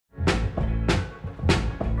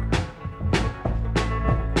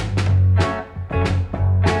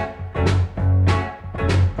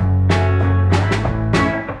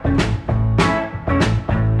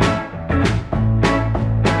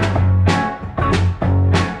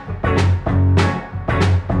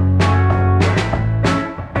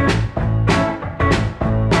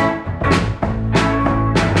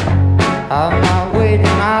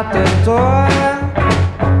out the door.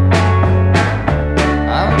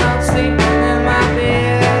 I'm not sleeping in my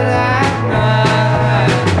bed at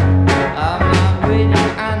night. I'm not waiting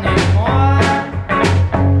anymore.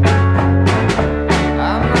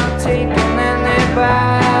 I'm not taking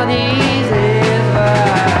anybody's advice.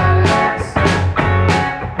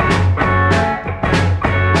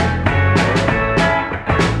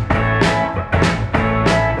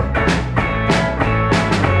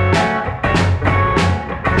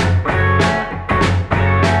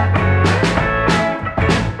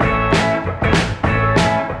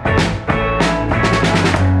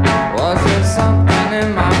 Was there something in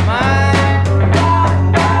my mind?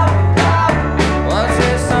 Was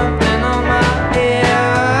there something on my airline?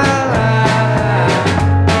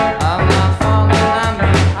 I'm not falling, I'm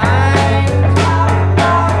behind.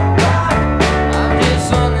 I'm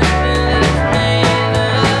just running through this main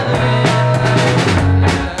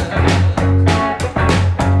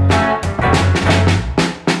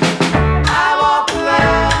I walk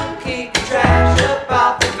around, kicking trash up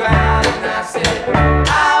off the ground, and I said,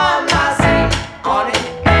 I want my seat on it.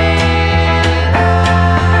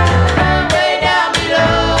 And way down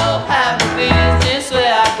below, have no business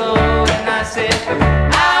where I go, and I said,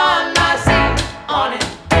 I want my seat on it.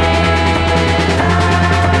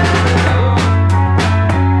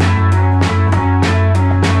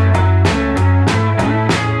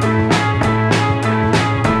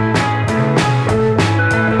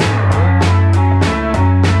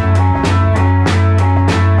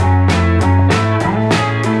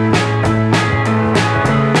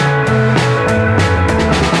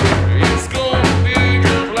 It's gonna be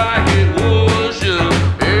just like it was, yeah.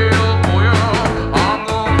 Hell, boy, I'm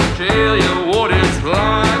gonna tell you what it's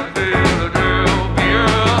like, Philadelphia.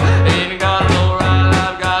 Ain't got no right,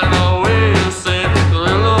 I've got no way to say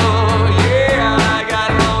hello. Yeah, I got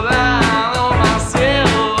no line on my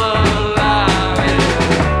silver line.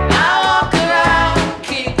 I walk around,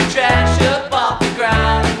 kick the trash up off the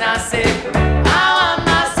ground, and I said, I want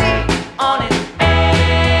my seat on an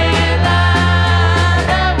airline.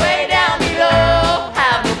 And way down below,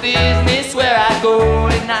 have no business where I go,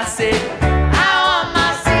 and I said, I want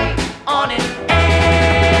my seat on an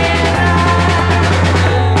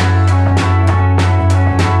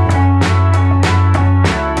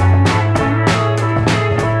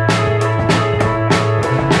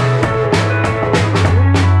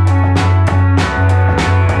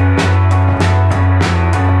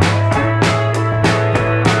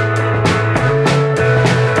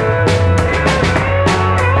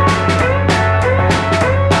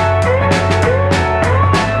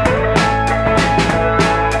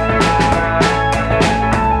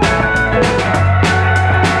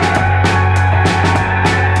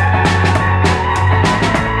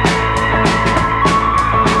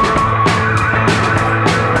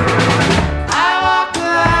I walk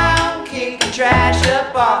around, kicking trash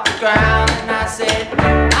up off the ground.